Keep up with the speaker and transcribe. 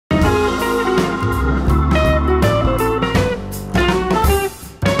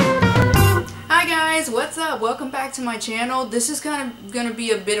up? Welcome back to my channel. This is going to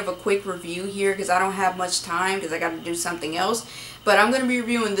be a bit of a quick review here because I don't have much time because I got to do something else. But I'm going to be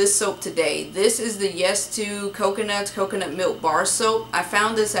reviewing this soap today. This is the Yes2 Coconut Milk Bar Soap. I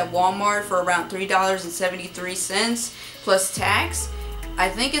found this at Walmart for around $3.73 plus tax. I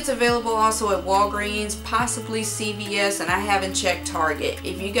think it's available also at Walgreens, possibly CVS, and I haven't checked Target.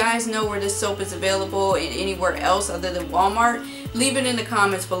 If you guys know where this soap is available in anywhere else other than Walmart, leave it in the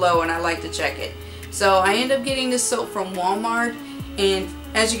comments below and I'd like to check it. So I end up getting this soap from Walmart, and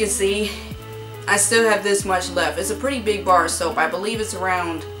as you can see, I still have this much left. It's a pretty big bar of soap. I believe it's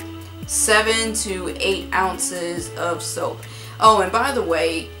around 7 to 8 ounces of soap. Oh, and by the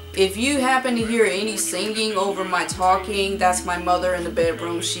way, if you happen to hear any singing over my talking, that's my mother in the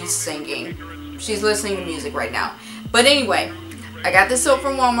bedroom. She's singing. She's listening to music right now. But anyway, I got this soap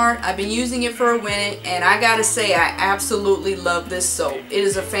from Walmart. I've been using it for a minute, and I gotta say I absolutely love this soap. It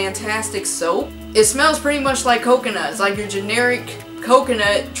is a fantastic soap. It smells pretty much like coconut. It's like your generic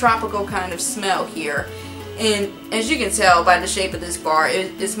coconut tropical kind of smell here. And as you can tell by the shape of this bar,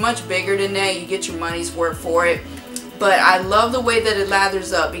 it's much bigger than that. You get your money's worth for it. But I love the way that it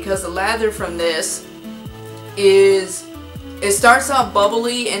lathers up, because the lather from this is, it starts off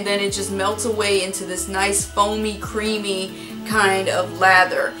bubbly and then it just melts away into this nice foamy, creamy kind of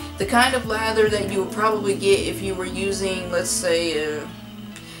lather. The kind of lather that you would probably get if you were using, let's say, a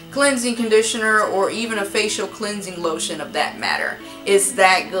cleansing conditioner or even a facial cleansing lotion of that matter. It's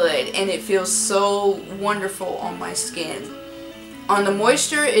that good, and it feels so wonderful on my skin. On the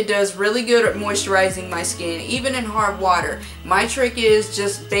moisture, it does really good at moisturizing my skin, even in hard water. My trick is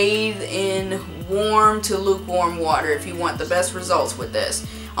just bathe in warm to lukewarm water if you want the best results with this.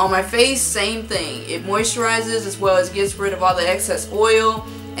 On my face, same thing. It moisturizes as well as gets rid of all the excess oil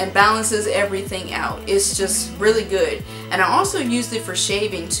and balances everything out. It's just really good. And I also used it for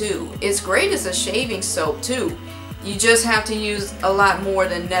shaving too. It's great as a shaving soap too. You just have to use a lot more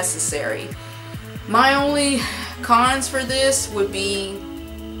than necessary. My only cons for this would be,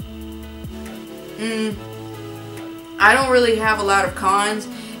 I don't really have a lot of cons,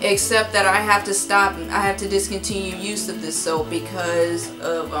 except that I have to stop, I have to discontinue use of this soap because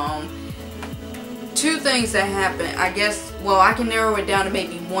of two things that happen. I guess, well, I can narrow it down to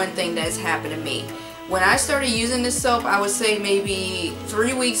maybe one thing that's happened to me. When I started using this soap, I would say maybe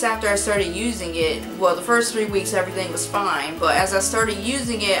 3 weeks after I started using it, well, the first 3 weeks everything was fine, but as I started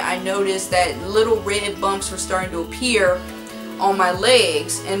using it, I noticed that little red bumps were starting to appear on my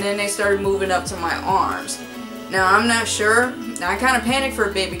legs, and then they started moving up to my arms. Now, I'm not sure. I kind of panicked for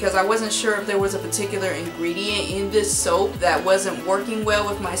a bit because I wasn't sure if there was a particular ingredient in this soap that wasn't working well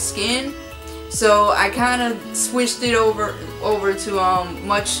with my skin. So I kind of switched it over to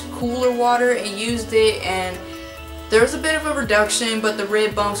much cooler water and used it, and there was a bit of a reduction, but the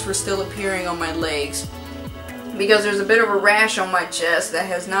red bumps were still appearing on my legs because there's a bit of a rash on my chest that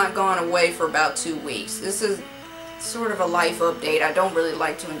has not gone away for about 2 weeks. This is sort of a life update. I don't really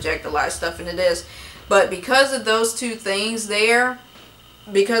like to inject a lot of stuff into this, but because of those two things there,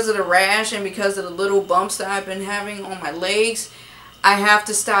 because of the rash and because of the little bumps that I've been having on my legs, I have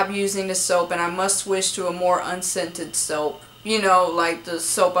to stop using the soap, and I must switch to a more unscented soap. You know, like the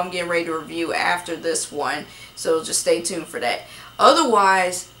soap I'm getting ready to review after this one. So just stay tuned for that.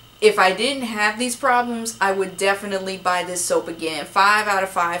 Otherwise, if I didn't have these problems, I would definitely buy this soap again. 5 out of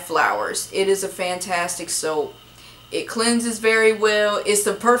 5 flowers. It is a fantastic soap. It cleanses very well. It's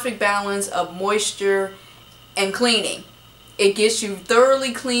the perfect balance of moisture and cleaning. It gets you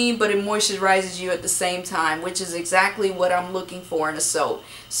thoroughly clean, but it moisturizes you at the same time, which is exactly what I'm looking for in a soap.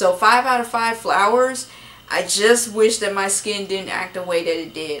 So 5 out of 5 flowers. I just wish that my skin didn't act the way that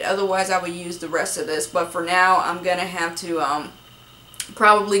it did. Otherwise, I would use the rest of this. But for now, I'm going to have to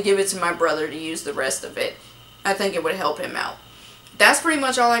probably give it to my brother to use the rest of it. I think it would help him out. That's pretty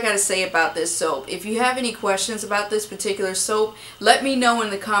much all I got to say about this soap. If you have any questions about this particular soap, let me know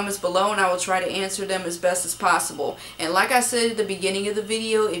in the comments below, and I will try to answer them as best as possible. And like I said at the beginning of the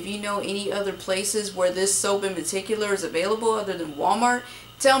video, if you know any other places where this soap in particular is available other than Walmart,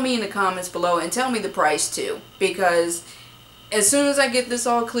 tell me in the comments below, and tell me the price too. Because as soon as I get this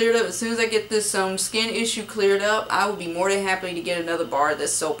all cleared up, as soon as I get this skin issue cleared up, I will be more than happy to get another bar of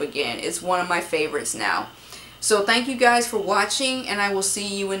this soap again. It's one of my favorites now. So thank you guys for watching, and I will see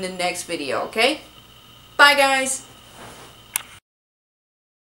you in the next video, okay? Bye guys!